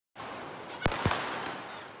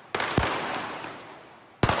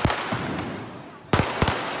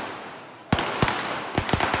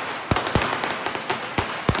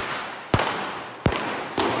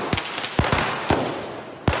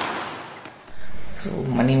So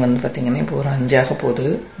மணி வந்து பார்த்திங்கன்னா இப்போ ஒரு 5 ஆக போகுது.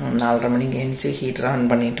 4:30 மணிக்கு எழுந்துச்சி ஹீட்டர் ஆன்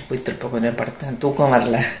பண்ணிவிட்டு போய் திருப்ப கொஞ்சம் படுத்தேன். தூக்கம்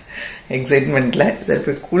வரல எக்ஸைட்மெண்ட்டில். சரி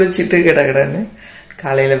போய் குளிச்சுட்டு கிடன்னு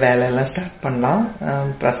காலையில் வேலையெல்லாம் ஸ்டார்ட் பண்ணலாம்.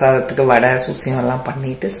 பிரசாதத்துக்கு வடை சூசியம் எல்லாம்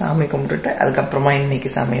பண்ணிவிட்டு சாமி கும்பிட்டுட்டு அதுக்கப்புறமா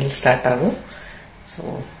இன்றைக்கி சமையல் ஸ்டார்ட் ஆகும். ஸோ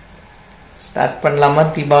ஸ்டார்ட் பண்ணலாமா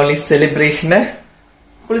தீபாவளி செலிப்ரேஷனை?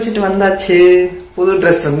 குளிச்சுட்டு வந்தாச்சு. புது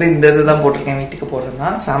ட்ரெஸ் வந்து இந்த இதுதான் போட்டிருக்கேன், வீட்டுக்கு போடுறது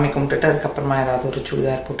தான். சாமி கும்பிட்டுட்டு அதுக்கப்புறமா ஏதாவது ஒரு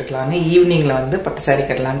சுடிதார் போட்டுக்கலான்னு ஈவினிங்கில் வந்து பட்டு சாரி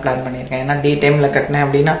கட்டலான்னு பிளான் பண்ணியிருக்கேன். ஏன்னா டே டைமில் கட்டினேன்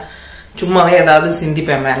அப்படின்னா சும்மாவே ஏதாவது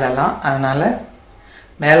சிந்திப்பேன் மேலெல்லாம். அதனால்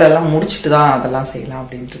மேலெல்லாம் முடிச்சுட்டு தான் அதெல்லாம் செய்யலாம்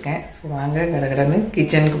அப்படின்ட்டு இருக்கேன். ஸோ வாங்க கடகடன்னு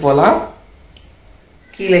கிச்சனுக்கு போகலாம்.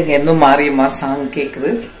 கீழே இங்கே எதுவும் மாரியம்மா சாங்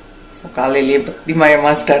கேட்குது. ஸோ காலையிலேயே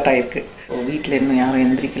பக்திமயமாக ஸ்டார்ட் ஆகிருக்கு. ஸோ வீட்டில் இன்னும் யாரும்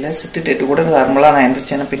எந்திரிக்கல. சிட்டு டெட்டு கூட நார்மலாக நான்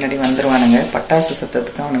எந்திரிச்சேன்னா பின்னாடி வந்துடுவானுங்க. பட்டாசு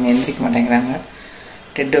சத்தத்துக்கு அவனுங்க எந்திரிக்க மாட்டேங்கிறாங்க.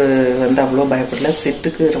 டெட்டு வந்து அவ்வளோ பயப்படல,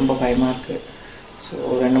 செட்டுக்கு ரொம்ப பயமாக இருக்குது. ஸோ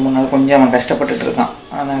 2-3 நாள் கொஞ்சம் அவன் கஷ்டப்பட்டுட்டு இருக்கான்.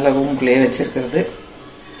 அதனால் ரூம்குள்ளேயே வச்சுருக்கிறது.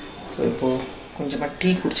 ஸோ இப்போது கொஞ்சமாக டீ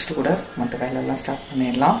குடிச்சிட்டு கூட மற்ற வேலையெல்லாம் ஸ்டார்ட்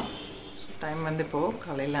பண்ணிடலாம். ஸோ டைம் வந்து இப்போது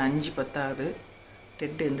காலையில் 5:10 ஆகுது.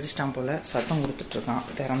 டெட்டு எந்திரிச்சிட்டான் போல், சத்தம் கொடுத்துட்ருக்கான்.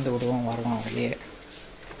 திறந்து விடுவோம், வருவான் வெளியே.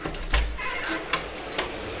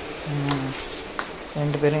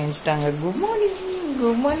 2 பேரும் எழுந்துட்டாங்க. குட்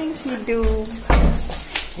மார்னிங் சீட்டு.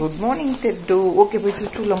 Good morning TET. ஓகே போய்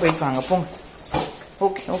சுற்றுலாம் போயிட்டு வாங்க போங்க.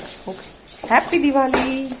 ஓகே ஹாப்பி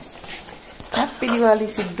திவாலி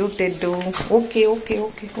சிட்டு டெட்டு. Okay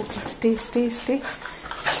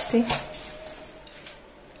stay.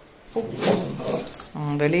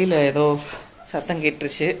 வெளியில் ஏதோ சத்தம்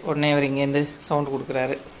கேட்டுருச்சு. உடனே அவர் இங்கேருந்து சவுண்ட்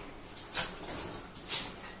கொடுக்குறாரு.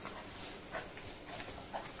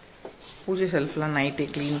 பூஜை ஷெல்ஃப்லாம் நைட்டே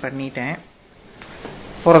க்ளீன் பண்ணிட்டேன்.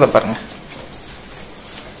 போகிறத பாருங்கள்.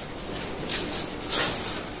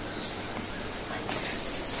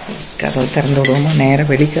 கதவு திறந்து விடுவோமா? நேராக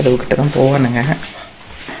வெளிக்கதவுக்கிட்ட தான் போவானுங்க.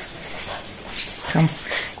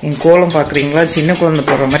 என் கோலம் பார்க்குறீங்களா? சின்ன குழந்தை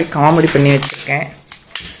போடுற மாதிரி காமெடி பண்ணி வச்சுருக்கேன்.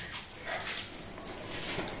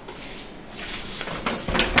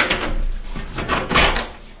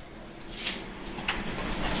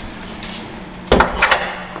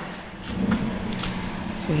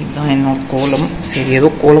 ஸோ இதுதான் என்னோட கோலம். சரி ஏதோ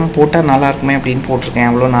கோலம் போட்டால் நல்லா இருக்குமே அப்படின்னு போட்டிருக்கேன்.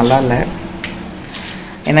 அவ்வளோ நல்லா இல்லை.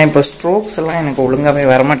 ஏன்னா இப்போ ஸ்ட்ரோக்ஸ் எல்லாம் எனக்கு ஒழுங்காகவே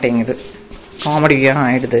வரமாட்டேங்குது, காமெடியாக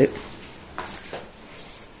ஆகிடுது.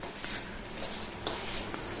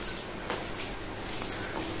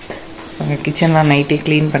 எங்கள் கிச்சன்லாம் நைட்டே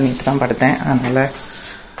க்ளீன் பண்ணிட்டு தான் படுத்தேன். அதனால்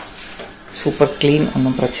சூப்பர் க்ளீன்,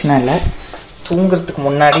 ஒன்றும் பிரச்சனை இல்லை. தூங்குறதுக்கு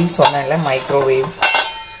முன்னாடி சொன்னேன்ல மைக்ரோவேவ்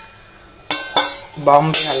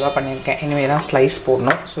பாம்பே ஹல்வா பண்ணியிருக்கேன். இனிமேல் தான் ஸ்லைஸ்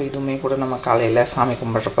போடணும். ஸோ இதுவுமே கூட நம்ம காலையில் சாமி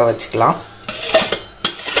கும்பிட்றப்ப வச்சுக்கலாம்.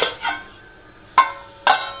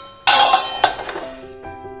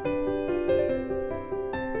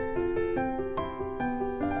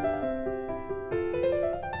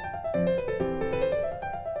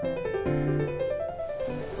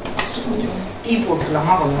 கொஞ்சம் டீ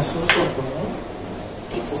போட்டுடலாமா? கொஞ்சம் சுறுசுறுப்புணும்.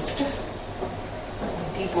 டீ போட்டுட்டு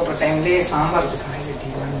டீ போடுற டைம்லேயே சாம்பாருக்கு காய்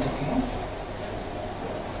வெட்டிடலான்னு இருக்கேன்.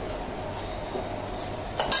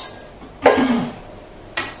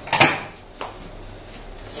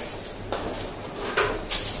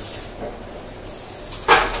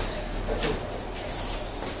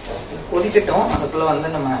 கொதிக்கட்டும். அதுக்குள்ளே வந்து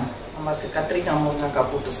நமக்கு கத்திரிக்காய் முருங்கைக்காய்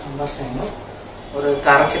போட்டு சாம்பார் செய்யணும். ஒரு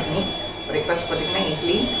கார சட்னி. பிரேக்ஃபாஸ்ட் பார்த்திங்கன்னா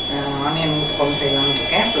இட்லி, ஆனியன் ஊற்றுப்பம் செய்யலான்னு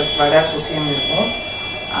இருக்கேன். ப்ளஸ் வடை சூசியம் இருக்கும்.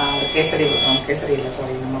 கேசரி இல்லை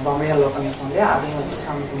சாரி, நம்ம பாம்பே ஹல்வா பண்ணியிருக்கோம் இல்லையா, அதையும் வச்சு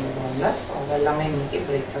சாமி கும்பிடுவோம்ல. ஸோ அது எல்லாமே இன்றைக்கி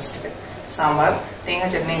பிரேக்ஃபாஸ்ட்டுக்கு. சாம்பார்,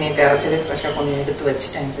 தேங்காய் சட்னி நேற்று அரைச்சதே ஃப்ரெஷ்ஷாக கொஞ்சம் எடுத்து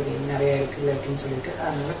வச்சுட்டேன். சரி நிறையா இருக்குல்ல அப்படின்னு சொல்லிட்டு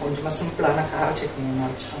அதனால் கொஞ்சமாக சிம்பிளான கார சட்னி ஒன்று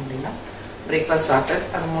அரைச்சிட்டோம் அப்படின்னா பிரேக்ஃபாஸ்ட் சாப்பிட்டு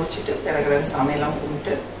அதை முடிச்சுட்டு கடகடன்னு சாமியெல்லாம்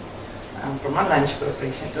கும்பிட்டு அப்புறமா லஞ்ச்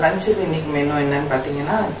ப்ரிப்ரேஷன். லஞ்சுக்கு இன்றைக்கி மெனு என்னன்னு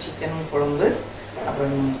பார்த்தீங்கன்னா சிக்கன் குழம்பு,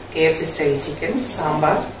 அப்புறம் KFC ஸ்டைல் சிக்கன்,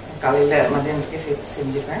 சாம்பார் காலையில் மத்தியானத்துக்கே சேர்த்து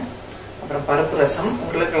செஞ்சுருவேன். அப்புறம் பருப்பு ரசம்,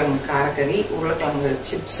 உருளைக்கிழங்கு காரக்கறி, உருளைக்கிழங்கு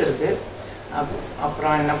சிப்ஸ் இருக்குது.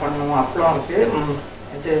 அப்புறம் என்ன பண்ணுவோம், அப்பளம் இருக்குது.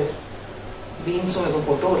 இது பீன்ஸும் இதுவும்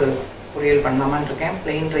போட்டு ஒரு பொரியல் பண்ணலாமான்னு இருக்கேன்.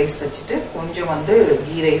 பிளெயின் ரைஸ் வச்சுட்டு கொஞ்சம் வந்து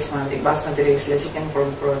கீ ரைஸ் மாதிரி பாஸ்மதி ரைஸில் சிக்கன்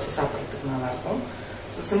குழம்பு கூட வச்சு சாப்பிட்றதுக்கு நல்லாயிருக்கும்.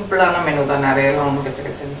 ஸோ சிம்பிளான மெனு தான், நிறையெல்லாம் ஒன்றும்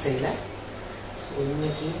கச்சன்னு செய்யலை. ஸோ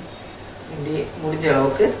இன்னைக்கு இப்படியே முடிஞ்ச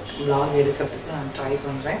அளவுக்கு vlog எடுக்கிறதுக்கு நான் ட்ரை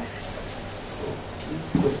பண்ணுறேன். ஸோ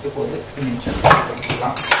கொதிக்க போது நிமிஷம்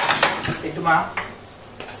கொடுக்கலாம். சிட்டுமா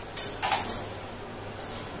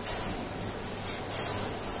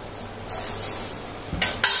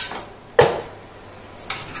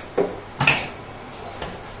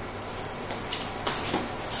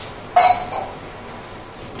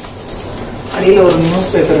அடியில் ஒரு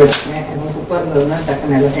நியூஸ் பேப்பர் வச்சுருக்கேன். குக்கர் இருந்ததுன்னா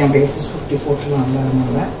டக்குன்னு எல்லாத்தையும் அப்படியே எடுத்து சுருட்டி போட்டுருலாம்.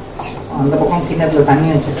 அதனால அந்த பக்கம் கிண்ணத்தில் தண்ணி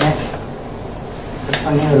வச்சுருக்கேன். கட்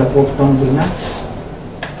பண்ணி அதில் போட்டுட்டோம் அப்படின்னா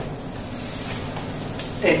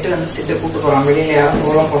ரெட்டு வந்து சிட்டை கூப்பிட்டு போகிறான். வெளியில் யாரும்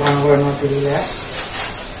கோலம் போடுறாங்களோ என்னவோ தெரியல.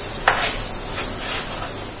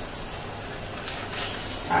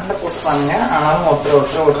 சண்டை போட்டுப்பாங்க, ஆனாலும் ஒருத்தர்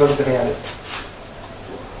ஓட்டுறது கிடையாது.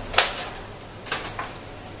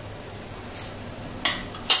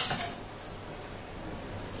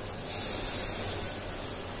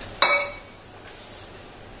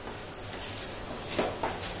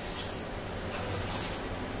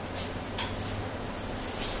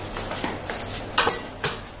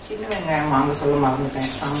 சின்ன வெங்காயம் வாங்க சொல்ல மறந்துட்டேன்.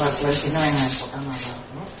 சாம்பாருக்குள்ள சின்ன வெங்காயம் போட்டால்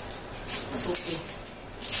நல்லாயிருக்கும். ஓகே,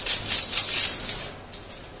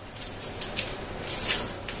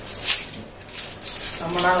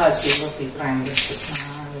 ரொம்ப நாள் ஆச்சு. இவ்வளோ சீக்கிரம் எங்களுக்கு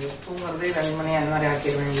நான் தூங்குறதே 2 மணி அந்த மாதிரி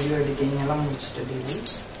ஆக்கிடுவேன். வீடியோ எடிட்டிங் எல்லாம் முடிச்சுட்டு டெய்லி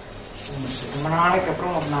ரொம்ப நாளைக்கு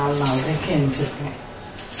அப்புறம் ஒரு 4-4:30 எழுந்திருக்கேன்.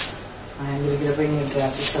 நான் எந்திரிக்கிறப்ப இங்கே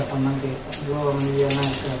டிராஃபிக் சத்தம் தான் கேட்கும். இவ்வளோ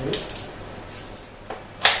அமைதியெல்லாம் இருக்காது.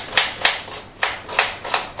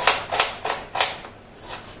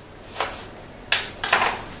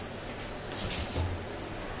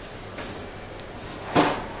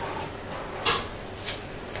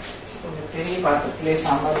 பெரிய பாத்திரத்திலே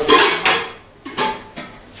சாம்பார்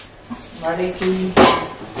வடைக்கு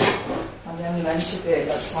மதியானம் லஞ்சுக்கு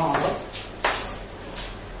எல்லாத்துக்கும் ஆகும்.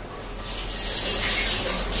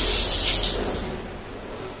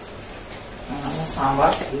 அதனால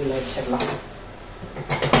சாம்பார் இதில் வச்சிடலாம்.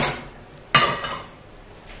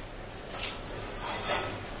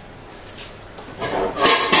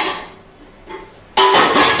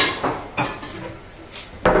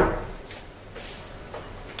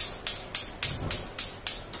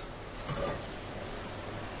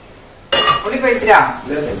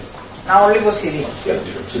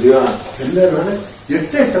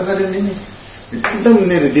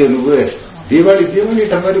 दीवाली दीवाली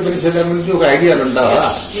टमारी परिचय आइडिया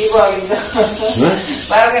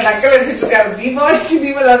நக்கல் அடிச்சிட்டு இருக்காரு. தீபாவளிக்கு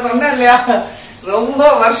தீபாவளி சொன்னேன் இல்லையா, ரொம்ப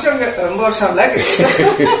வருஷம் இல்ல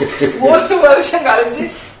 1 வருஷம் கழிச்சு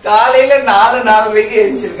காலையில 4:30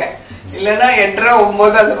 எழுந்திருக்கேன். இல்லைன்னா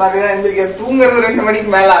 8:30-9 அந்த மாதிரிதான் எந்திரிக்கேன். தூங்குறது 2 மணிக்கு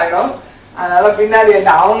மேல ஆயிடும். அதனால பின்னாடி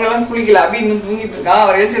அவங்க எல்லாம் குளிக்கல, அப்படி இன்னும் தூங்கிட்டு இருக்கான்.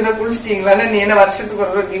 அவர் எழுந்து குளிச்சிட்டீங்களான்னு, நீ என்ன வருஷத்துக்கு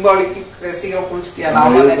ஒரு தீபாவளிக்கு சீக்கிரம் குளிச்சிட்டியா?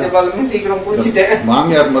 நாம நிஜபாலுமே சீக்கிரம் குளிச்சுட்டேன்.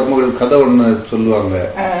 மாமியார் மருமகள் கதை ஒண்ணு சொல்லுவாங்க.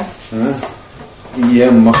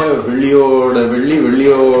 என் மக வெள்ளியோட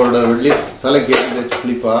வெள்ளி தலைக்கு எண்ணெய் தேய்ச்சி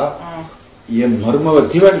குளிப்பா. என் மருமக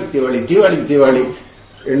தீபாவளி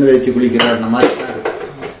எண்ணெய் தேய்ச்சி குளிக்கிறார். நம்ம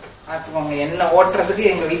பாத்துக்கோங்க, எண்ணெய் ஓட்டுறதுக்கு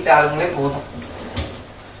எங்க வீட்டு ஆளுங்களே போதும்.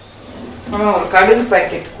 ஒரு கடுகு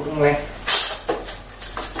பாக்கெட் கொடுங்களேன்.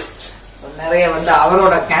 நிறைய வந்து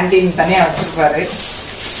அவரோட கேண்டீன் தனியா வச்சிருப்பாரு.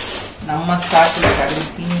 நம்ம ஸ்டார்ட்ல கடுகு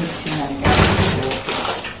தீந்துருச்சுன்னு நினைக்கிறேன்.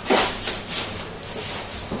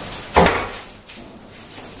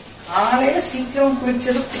 காலையில சீக்கிரம்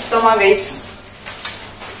குளிச்சது சுத்தமா வேஸ்ட்.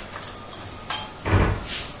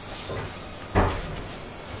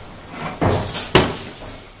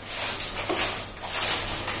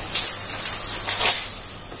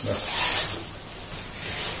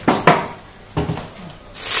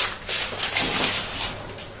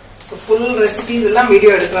 ஃபுல் ரெசிபிஸ் எல்லாம்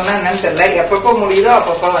வீடியோ எடுக்கிறோம்னா என்னன்னு தெரியல. எப்பப்போ முடியுதோ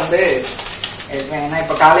அப்பப்போ வந்து எடுப்பேன். ஏன்னா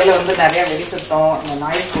இப்போ காலையில் வந்து நிறையா வெடி சத்தம், இந்த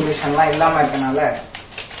நாய்ஸ் பொல்யூஷன்லாம் இல்லாமல் இருக்கனால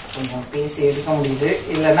கொஞ்சம் பேசி எடுக்க முடியுது.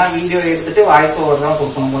 இல்லைன்னா வீடியோ எடுத்துட்டு வாய்ஸ் ஓவர் தான்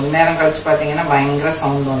கொடுக்கணும். கொஞ்சம் நேரம் கழிச்சு பார்த்தீங்கன்னா பயங்கர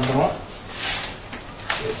சவுண்ட் வந்துடும்.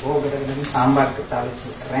 இப்போ சாம்பாருக்கு தாளிச்சு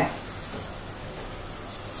விட்டுறேன்.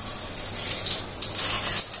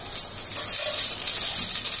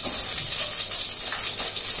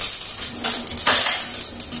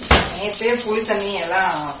 நேற்றே புளி தண்ணி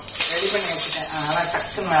எல்லாம் ரெடி பண்ணி வச்சுட்டேன். அதனால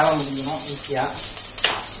டக்குன்னு வேலை முடிஞ்சிடும் ஈஸியா.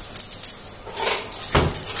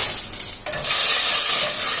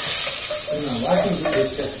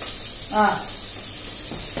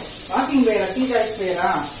 வாக்கிங் போயிடா, டீ காய்ச்சி போயிடா.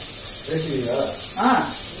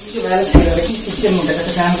 இங்கே வேலை செய்கிற வரைக்கும் கிச்சன்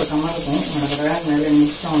கிட்டத்தட்ட பக்கமாக இருக்கும். வேலை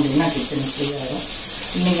முடிச்சிட்டோம் அப்படின்னா கிச்சன் ஃப்ரீயாகும்.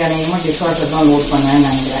 இன்னைக்கு அதிகமாக டிஷ்வாஷர் தான் லோட் பண்ணேன்னு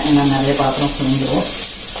நினைக்கிறேன். ஏன்னா நிறைய பாத்திரம் செஞ்சிடும்.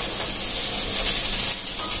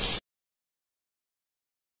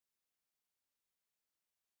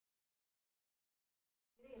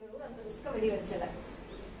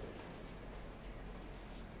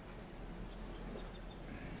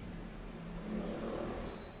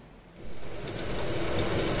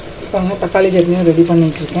 தக்காளி சட்னியும் ரெடி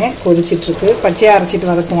பண்ணிட்டுருக்கேன். கொதிச்சிட்ருக்கு. பச்சையாக அரைச்சிட்டு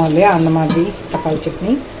வதக்குவோம் இல்லையா, அந்த மாதிரி தக்காளி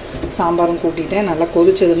சட்னி. சாம்பாரும் கூட்டிட்டேன். நல்லா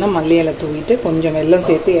கொதிச்சதுன்னா மல்லி இலை தூவிட்டு கொஞ்சம் வெல்லம்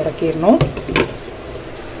சேர்த்து இறக்கிடணும்.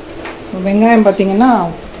 வெங்காயம் பார்த்திங்கன்னா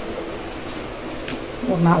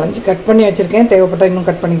ஒரு 4-5 கட் பண்ணி வச்சுருக்கேன். தேவைப்பட்டால் இன்னும்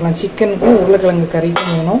கட் பண்ணிக்கலாம். சிக்கனுக்கும் உருளைக்கிழங்கு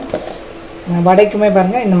கறிக்கும் வேணும். வடைக்குமே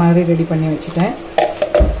பாருங்கள் இந்த மாதிரி ரெடி பண்ணி வச்சுட்டேன்.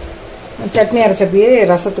 சட்னி அரைச்சப்பயே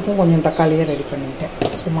ரசத்துக்கும் கொஞ்சம் தக்காளியை ரெடி பண்ணிட்டேன்.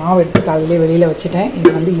 ஸோ மாவு எடுத்து காலையிலே வெளியில் வச்சுட்டேன். இது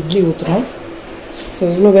வந்து இட்லி ஊற்றணும். ஸோ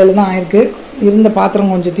இவ்வளோ வேலை தான் ஆயிருக்கு. இருந்த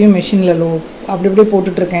பாத்திரம் கொஞ்சத்தையும் மெஷினில் அப்படி அப்படியே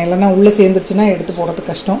போட்டுட்ருக்கேன். இல்லைன்னா உள்ளே சேர்ந்துருச்சுன்னா எடுத்து போடுறது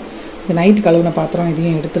கஷ்டம். இது நைட்டு கழுவின பாத்திரம்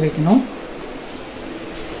இதையும் எடுத்து வைக்கணும்.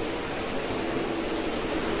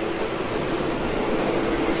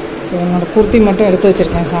 ஸோ என்னோடய குர்த்தி மட்டும் எடுத்து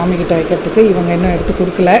வச்சுருக்கேன் சாமிக்கிட்ட வைக்கிறதுக்கு. இவங்க இன்னும் எடுத்து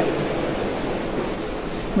கொடுக்கல.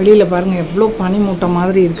 வெளியில் பாருங்கள் எவ்வளோ பனி மூட்டை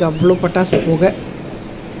மாதிரி இருக்குது. அவ்வளோ பட்டாசு போக.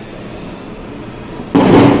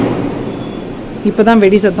 இப்போ தான்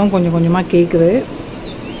வெடி சத்தம் கொஞ்சம் கொஞ்சமாக கேட்குது.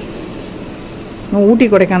 ஊட்டி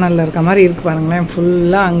கொடைக்கானலில் இருக்க மாதிரி இருக்குது பாருங்களேன்.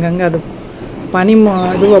 ஃபுல்லாக அங்கங்கே அது பனி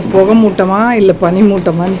இது புகை மூட்டமா இல்லை பனி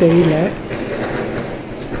மூட்டமான்னு தெரியல.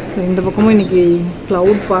 ஸோ இந்த பக்கமும் இன்றைக்கி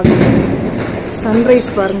க்ளவுட் பார்க்கணும். சன்ரைஸ்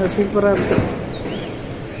பாருங்கள் சூப்பராக இருக்குது.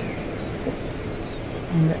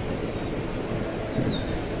 அங்கே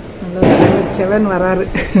நல்லா செவன் வராரு.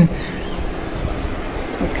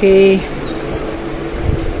 ஓகே,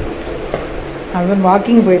 அவர்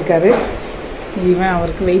வாக்கிங் போயிருக்காரு. இவன்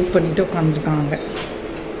அவருக்கு வெயிட் பண்ணிட்டு உட்காந்துருக்காங்க.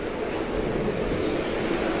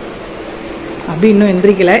 அப்படி இன்னும்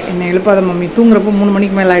எந்திரிக்கலை. என்னை எழுப்பாத மம்மி. தூங்குறப்போ 3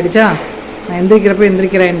 மணிக்கு மேலே ஆகிடுச்சா. நான் எந்திரிக்கிறப்போ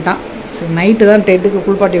எந்திரிக்கிறேன்ட்டான். சரி, நைட்டு தான் டெட்டுக்கு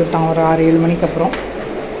குளிப்பாட்டி விட்டான் ஒரு 6-7 மணிக்கு அப்புறம்.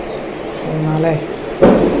 அதனால்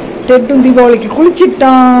டெட்டும் தீபாவளிக்கு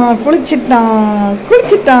குளிச்சிட்டான்.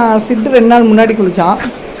 சிட்டு 2 நாள் முன்னாடி குளித்தான்.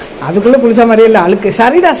 அதுக்குள்ளே குளிச்சா மாதிரியே இல்லை, அழுக்கு.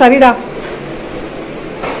 சரிடா.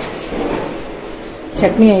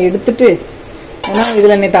 சட்னியை எடுத்துட்டு, ஏன்னா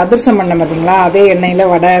இதில் நேற்று அதிரசம் பண்ண பார்த்தீங்களா, அதே எண்ணெயில்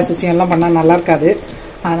வடை சுச்சியெல்லாம் பண்ணால் நல்லா இருக்காது.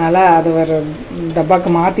 அதனால் அதை ஒரு டப்பாவுக்கு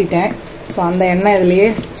மாற்றிட்டேன். ஸோ அந்த எண்ணெய் இதுலேயே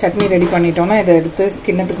சட்னி ரெடி பண்ணிட்டோன்னா இதை எடுத்து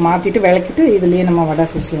கிண்ணத்துக்கு மாற்றிட்டு விளக்கிட்டு இதுலேயே நம்ம வடை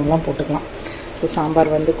சுசியெல்லாம் போட்டுக்கலாம். ஸோ சாம்பார்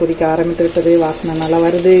வந்து கொதிக்க ஆரம்பித்து வாசனை நல்லா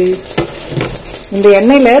வருது. இந்த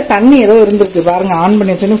எண்ணெயில் தண்ணி ஏதோ இருந்திருக்கு பாருங்கள். ஆன்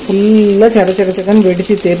பண்ணி வச்சோன்னு ஃபுல்லாக சடச்சடன்னு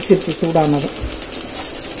வெடித்து தெரிச்சிருச்சு சூடானதும்.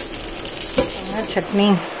 சட்னி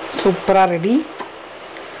சூப்பராக ரெடி.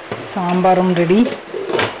 சாம்பாரும் ரெடி.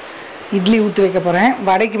 இட்லி ஊற்றி வைக்க போகிறேன்.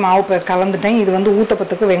 வடைக்கு மாவு கலந்துட்டேன். இது வந்து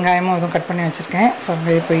ஊற்றப்பத்துக்கு வெங்காயமும் எதுவும் கட் பண்ணி வச்சுருக்கேன்.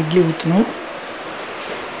 இப்போ இட்லி ஊற்றணும்.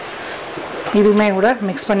 இதுவுமே கூட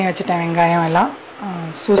மிக்ஸ் பண்ணி வச்சுட்டேன். வெங்காயம் எல்லாம்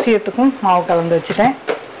சுசியத்துக்கும் மாவு கலந்து வச்சுட்டேன்.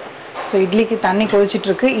 ஸோ இட்லிக்கு தண்ணி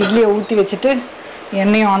கொதிச்சிட்ருக்கு. இட்லியை ஊற்றி வச்சுட்டு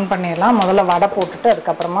எண்ணெயும் ஆன் பண்ணிடலாம். முதல்ல வடை போட்டுட்டு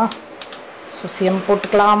அதுக்கப்புறமா சுசியம்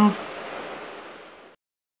போட்டுக்கலாம்.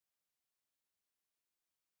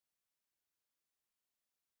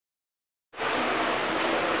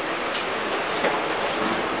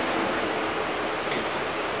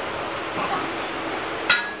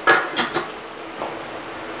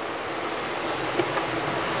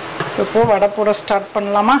 ஸோ இப்போது வடை போட ஸ்டார்ட்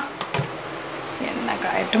பண்ணலாமா? எண்ணெய்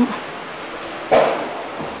காயட்டும்.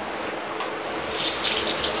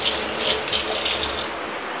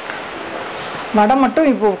 வடை மட்டும்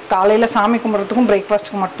இப்போது காலையில் சாமி கும்பிட்றதுக்கும்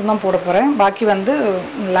பிரேக்ஃபாஸ்ட்டுக்கு மட்டும்தான் போட போகிறேன். பாக்கி வந்து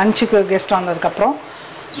லஞ்சுக்கு கெஸ்ட் வந்ததுக்கப்புறம்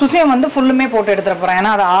சுசியம் வந்து ஃபுல்லுமே போட்டு எடுத்துகிட்டு போகிறேன்.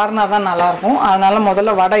 ஏன்னா அது ஆறுனா தான் நல்லாயிருக்கும். அதனால்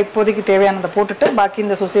முதல்ல வடை இப்போதைக்கு தேவையானதை போட்டுட்டு பாக்கி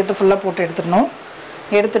இந்த சுசியத்தை ஃபுல்லாக போட்டு எடுத்துடணும்.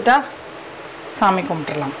 எடுத்துட்டா சாமி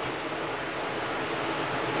கும்பிட்டுடலாம்.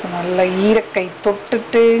 ஸோ நல்லா ஈரக்கை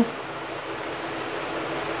தொட்டுட்டு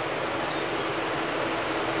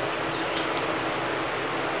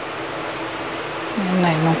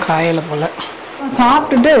என்ன இன்னும் காயலை போல்.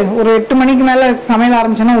 சாப்பிட்டுட்டு ஒரு 8 மணிக்கு மேலே சமையல்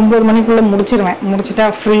ஆரம்பிச்சோன்னா 9 மணிக்குள்ளே முடிச்சிருவேன். முடிச்சுட்டா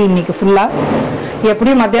ஃப்ரீ இன்னைக்கு ஃபுல்லாக.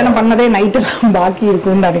 எப்படியும் மத்தியானம் பண்ணதே நைட்டெல்லாம் பாக்கி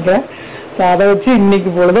இருக்குன்னு நினைக்கிறேன். ஸோ அதை வச்சு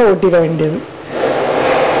இன்னைக்கு பொழுத ஓட்டிட வேண்டியது.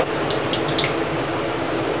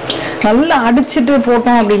 நல்லா அடிச்சுட்டு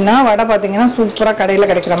போட்டோம் அப்படின்னா வடை பார்த்தீங்கன்னா சூப்பராக கடையில்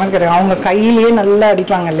கிடைக்கிற மாதிரி கிடைக்கும். அவங்க கையிலேயே நல்லா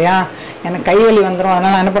அடிப்பாங்க இல்லையா. எனக்கு கை வலி வந்துடும்.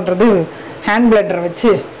 அதனால் நான் என்ன பண்ணுறது, ஹேண்ட் பிளேண்டரை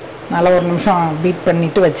வச்சு நல்லா ஒரு நிமிஷம் பீட்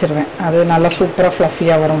பண்ணிவிட்டு வச்சுருவேன். அது நல்லா சூப்பராக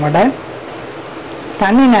ஃப்ளஃபியாக வரும் வடை.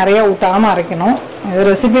 தண்ணி நிறையா ஊற்றாமல் அரைக்கணும். இது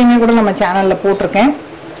ரெசிபியுமே கூட நம்ம சேனலில் போட்டிருக்கேன்.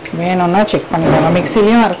 வேணும்னா செக் பண்ணிக்கோங்க.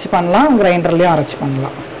 மிக்சிலையும் அரைச்சி பண்ணலாம், கிரைண்டர்லேயும் அரைச்சி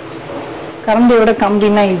பண்ணலாம். கரண்டியோட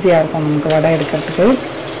கம்பின்னா ஈஸியாக இருக்கும் நமக்கு வடை எடுக்கிறதுக்கு.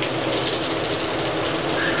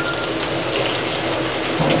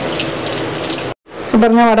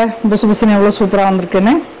 சூப்பருங்க வடை. புசுன்னு எவ்வளோ சூப்பராக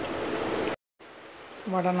வந்திருக்குன்னு.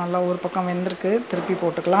 வடை நல்லா ஒரு பக்கம் வெந்திருக்கு. திருப்பி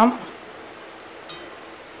போட்டுக்கலாம்.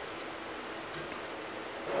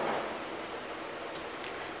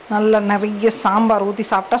 நல்லா நிறைய சாம்பார் ஊற்றி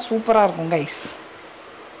சாப்பிட்டா சூப்பராக இருக்கும் கைஸ்.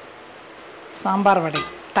 சாம்பார் வடை.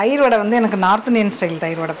 தயிர் வடை வந்து எனக்கு நார்த் இந்தியன் ஸ்டைல்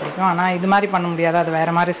தயிர் வடை பிடிக்கும். ஆனால் இது மாதிரி பண்ண முடியாது. அது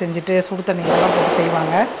வேறு மாதிரி செஞ்சுட்டு சுடு தண்ணியெல்லாம் போட்டு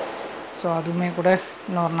செய்வாங்க. ஸோ அதுவுமே கூட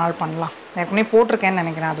இன்னொரு நாள் பண்ணலாம். ஏற்கனவே போட்டிருக்கேன்னு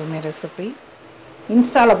நினைக்கிறேன் அதுவுமே ரெசிபி.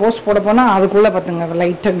 இன்ஸ்டாவில் போஸ்ட் போட போனால் அதுக்குள்ளே பார்த்துங்க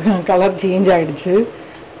லைட்டாக கலர் சேஞ்ச் ஆகிடுச்சு.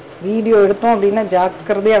 வீடியோ எடுத்தோம் அப்படின்னா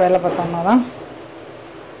ஜாக்கிரதையாக வேலை பார்த்தோம்னா தான்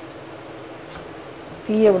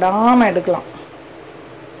தீயை விடாமல் எடுக்கலாம்.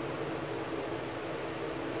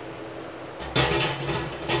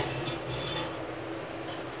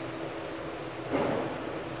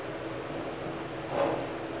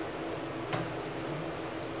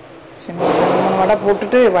 சரி, 3 வடை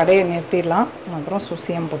போட்டுட்டு வடையை நிறுத்திடலாம். அப்புறம்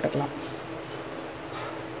சுசியம் போட்டுக்கலாம்.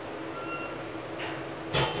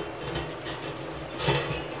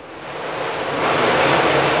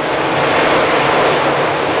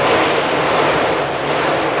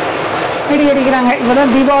 வெடி அடிக்கிறாங்க.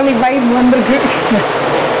 இப்போதான் தீபாவளி வைப் வந்திருக்கு.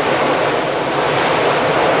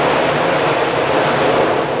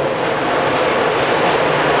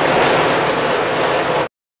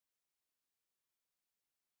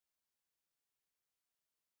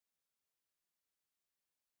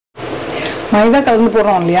 மைதா கலந்து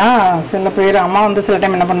போடுறோம் இல்லையா, சில பேர் அம்மா வந்து சில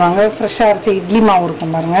டைம் என்ன பண்ணுவாங்க, ஃப்ரெஷ்ஷாக அரைச்சி இட்லி மாவு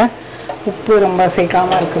இருக்கும் பாருங்கள், உப்பு ரொம்ப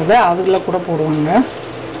சேர்க்காமல் இருக்கிறது, அதில் கூட போடுவாங்க.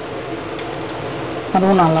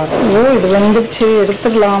 அதுவும் நல்லாயிருக்கும். ஓ, இது வந்துடுச்சு,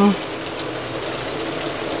 எடுத்துடலாம்.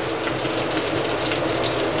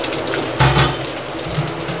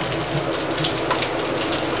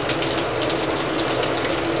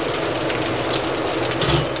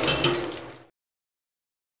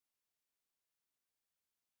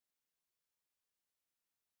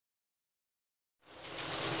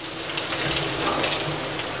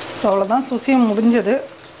 ஸோ அவ்வளோதான், சுசியம் முடிஞ்சது.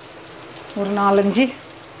 ஒரு 4-5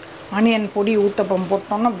 ஆனியன் பொடி ஊத்தப்பம்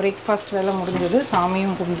போட்டோம்னா பிரேக்ஃபாஸ்ட் வேலை முடிஞ்சது.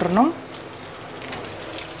 சாமியும் கும்பிட்றணும்.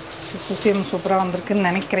 சுசியம் சூப்பராக வந்திருக்குன்னு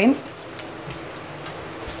நினைக்கிறேன்.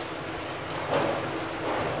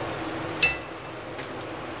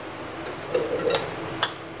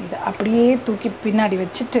 இதை அப்படியே தூக்கி பின்னாடி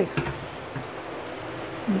வச்சுட்டு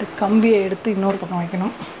இந்த கம்பியை எடுத்து இன்னொரு பக்கம்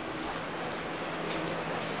வைக்கணும்.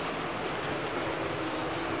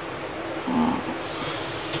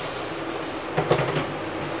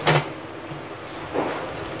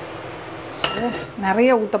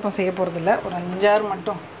 நிறைய ஊத்தப்பம் செய்ய போகிறதில்ல, ஒரு 5-6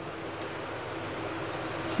 மட்டும்.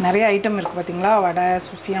 நிறைய ஐட்டம் இருக்குது பார்த்தீங்களா, வடை,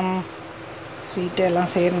 சுசியம், ஸ்வீட்டு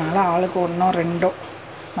எல்லாம் செய்கிறனால ஆளுக்கு 1-2.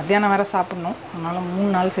 மத்தியானம் வேறு சாப்பிட்ணும், அதனால் 3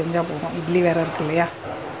 நாள் செஞ்சால் போதும். இட்லி வேறு இருக்கு இல்லையா,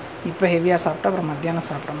 இப்போ ஹெவியாக சாப்பிட்டா அப்புறம் மத்தியானம்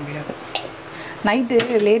சாப்பிட முடியாது. நைட்டு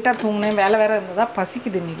லேட்டாக தூங்கினேன், வேலை வேறு இருந்ததா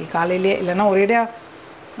பசிக்குது இன்றைக்கி காலையிலே. இல்லைன்னா ஒரேடியாக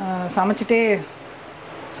சமைச்சிட்டே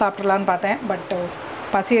சாப்பிட்றலான்னு பார்த்தேன். பட்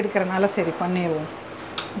பசி எடுக்கிறனால சரி பண்ணிடுவோம்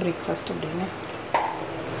பிரேக்ஃபாஸ்ட் அப்படின்னு.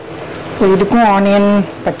 ஸோ இதுக்கும் ஆனியன்,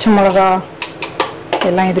 பச்சை மிளகா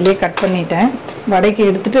எல்லாம் இதிலே கட் பண்ணிட்டேன். வடைக்கு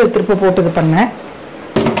எடுத்துகிட்டு திருப்ப போட்டு இது பண்ணேன்.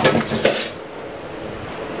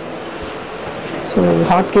 ஸோ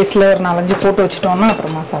ஹாட் கேஸில் ஒரு 4-5 போட்டு வச்சிட்டோன்னா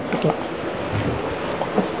அப்புறமா சாப்பிட்டுக்கலாம்.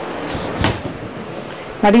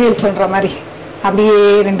 வடிவேல் சொல்கிற மாதிரி அப்படியே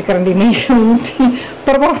 2 கரண்டி நெய் ஊற்றி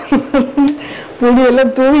அப்புறமா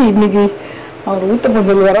பொடியெல்லாம் தூவி. இன்றைக்கி அவர் ஊத்தப்பம்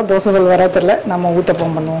சொல்லுவாரா தோசை சொல்லுவாரா தெரில, நம்ம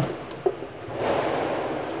ஊத்தப்பம் பண்ணுவோம்.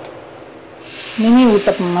 மினி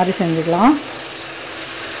ஊத்தப்பம் மாதிரி செஞ்சுக்கலாம்.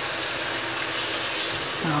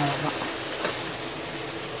 அவ்வளோதான்.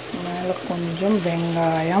 மேலே கொஞ்சம்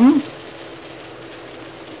வெங்காயம்,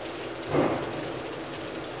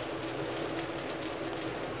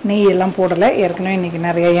 நெய் எல்லாம் போடலை. ஏற்கனவே இன்றைக்கி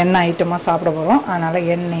நிறைய எண்ணெய் ஐட்டமாக சாப்பிட போகிறோம், அதனால்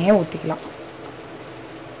எண்ணெயே ஊற்றிக்கலாம்.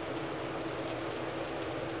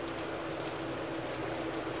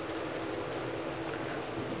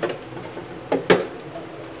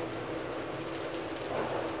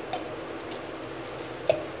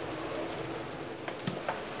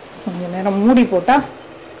 கொஞ்சம் நேரம் மூடி போட்டால்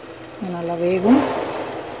நல்லா வேகும்.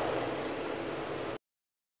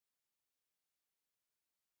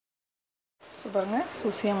 சூப்பருங்க,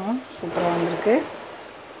 சுசியமும் சூப்பராக வந்திருக்கு.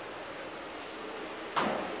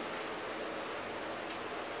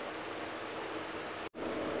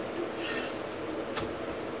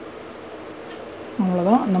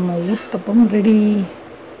 அவ்வளோதான், நம்ம ஊத்தப்பம் ரெடி.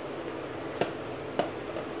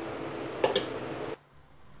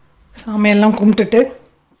 சாமியெல்லாம் கும்பிட்டுட்டு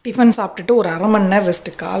டிஃபன் சாப்பிட்டுட்டு ஒரு 1/2 மணி நேரம்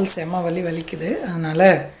ரெஸ்ட்டு. கால் செம்ம வலிக்குது, அதனால்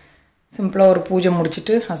சிம்பிளாக ஒரு பூஜை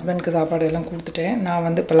முடிச்சுட்டு ஹஸ்பண்டுக்கு சாப்பாடு எல்லாம் கொடுத்துட்டேன். நான்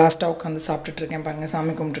வந்து இப்போ லாஸ்ட்டாக உட்காந்து சாப்பிட்டுட்ருக்கேன் பாருங்கள்.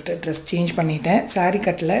 சாமி கும்பிட்டுட்டு ட்ரெஸ் சேஞ்ச் பண்ணிட்டேன். சாரீ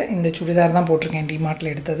கட்டில் இந்த சுடிதார் தான் போட்டிருக்கேன்,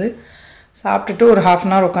 டிமார்ட்டில் எடுத்தது. சாப்பிட்டுட்டு ஒரு 1/2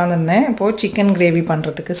 அன் ஹவர் உட்காந்துருந்தேன். இப்போது சிக்கன் கிரேவி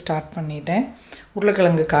பண்ணுறதுக்கு ஸ்டார்ட் பண்ணிட்டேன்.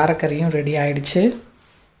 உருளைக்கிழங்கு காரக்கறியும் ரெடி ஆகிடுச்சு.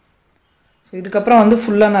 ஸோ இதுக்கப்புறம் வந்து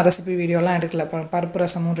ஃபுல்லாக நான் ரெசிபி வீடியோலாம் எடுக்கல. பருப்பு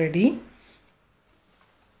ரசமும் ரெடி.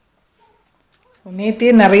 ஸோ நேற்றே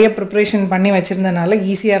நிறைய ப்ரிப்ரேஷன் பண்ணி வச்சுருந்தனால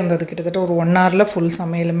ஈஸியாக இருந்தது. கிட்டத்தட்ட ஒரு 1 ஹவரில் ஃபுல்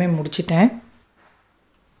சமையலுமே முடிச்சிட்டேன்.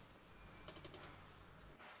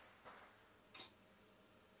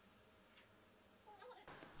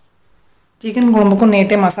 சிக்கன் குழம்புக்கும்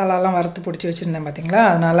நேற்றே மசாலாலாம் வறுத்து பிடிச்சி வச்சுருந்தேன் பார்த்தீங்களா,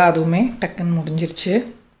 அதனால் அதுவுமே டக்குன்னு முடிஞ்சிருச்சு.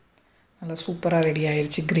 நல்லா சூப்பராக ரெடி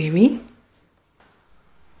ஆயிடுச்சு கிரேவி.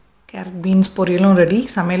 Carrot beans பொரியலும் ready.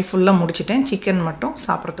 சமையல் ஃபுல்லாக முடிச்சிட்டேன். சிக்கன் மட்டும்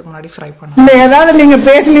சாப்பிட்றதுக்கு முன்னாடி ஃப்ரை பண்ணேன். இல்லை ஏதாவது நீங்கள்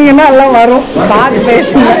பேசுனீங்கன்னா எல்லாம் வரும். பார்த்து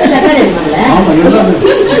பேசுங்க.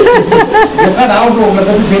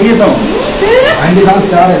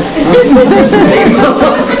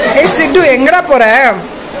 சிட்டு எங்கடா போற?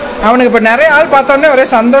 அவனுக்கு இப்போ நிறைய ஆள் பார்த்தோன்னே ஒரே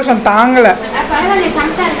சந்தோஷம் தாங்கலை.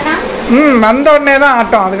 வந்த உடனே தான்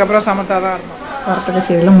ஆட்டம், அதுக்கப்புறம் சமத்தா தான் இருக்கும். பரட்ட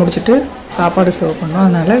கச்சேரியெல்லாம் முடிச்சுட்டு சாப்பாடு சர்வ் பண்ணோம்.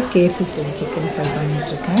 அதனால் KFC ஸ்டைல் சிக்கன் ஃப்ரை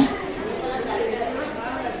பண்ணிகிட்ருக்கேன்.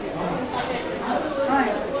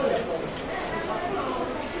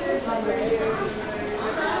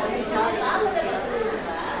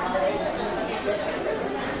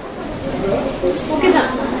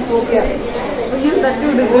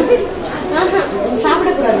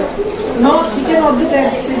 No chicken of the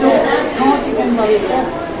time. No chicken.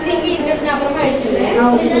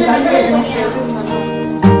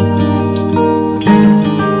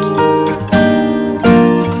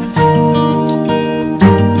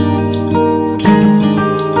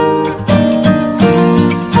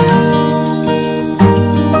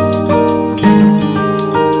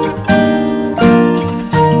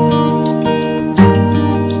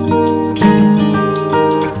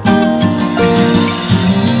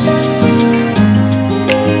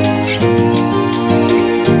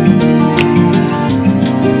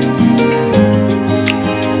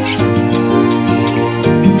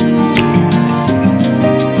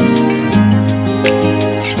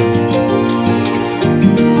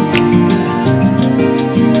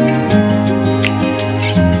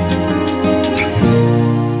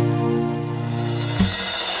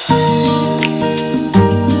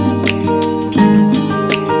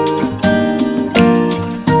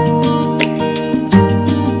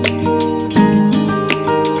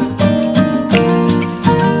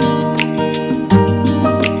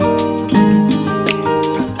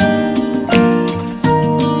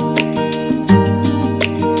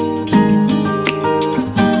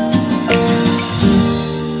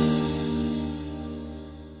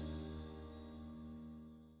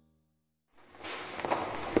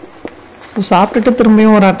 சாப்பிட்டுட்டு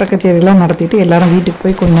திரும்பியும் ஒரு அட்டை கச்சேரியெல்லாம் நடத்திட்டு எல்லாரும் வீட்டுக்கு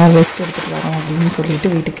போய் கொஞ்ச நேரம் ரெஸ்ட் எடுத்துகிட்டு வரோம் அப்படின்னு சொல்லிட்டு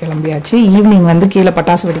வீட்டுக்கு கிளம்பியாச்சு. ஈவினிங் வந்து கீழே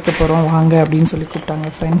பட்டாசு வெடிக்க போகிறோம் வாங்க அப்படின்னு சொல்லி கூப்பிட்டாங்க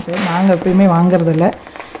ஃப்ரெண்ட்ஸு. நாங்கள் எப்பயுமே வாங்குறதில்ல,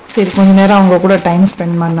 சரி கொஞ்சம் நேரம் அவங்க கூட டைம்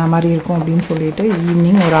ஸ்பெண்ட் பண்ண மாதிரி இருக்கும் அப்படின்னு சொல்லிட்டு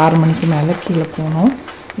ஈவினிங் ஒரு 6 மணிக்கு மேலே கீழே போனோம்.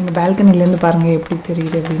 நீங்கள் பால்கனிலேருந்து பாருங்கள் எப்படி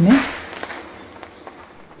தெரியுது அப்படின்னு.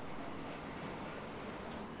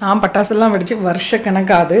 நான் பட்டாசுலாம் வெடித்து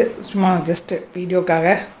வருஷக்கணக்காது, சும்மா ஜஸ்ட்டு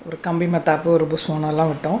வீடியோக்காக ஒரு கம்பி மத்தாப்பு ஒரு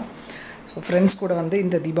புஸ்வானெல்லாம் விட்டோம். ஸோ ஃப்ரெண்ட்ஸ் கூட வந்து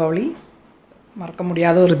இந்த தீபாவளி மறக்க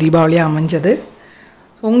முடியாத ஒரு தீபாவளியாக அமைஞ்சது.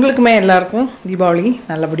 ஸோ உங்களுக்குமே எல்லாருக்கும் தீபாவளி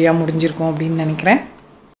நல்லபடியாக முடிஞ்சிருக்கும் அப்படின்னு நினைக்கிறேன்.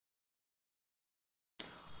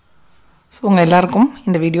 ஸோ உங்கள் எல்லாருக்கும்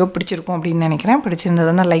இந்த வீடியோ பிடிச்சிருக்கும் அப்படின்னு நினைக்கிறேன்.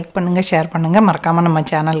 பிடிச்சிருந்ததுன்னா லைக் பண்ணுங்கள், ஷேர் பண்ணுங்கள், மறக்காமல் நம்ம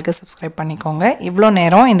சேனலுக்கு சப்ஸ்கிரைப் பண்ணிக்கோங்க. இவ்வளோ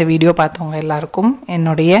நேரம் இந்த வீடியோ பார்த்தவங்க எல்லாருக்கும்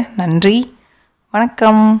என்னுடைய நன்றி.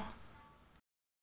 வணக்கம்.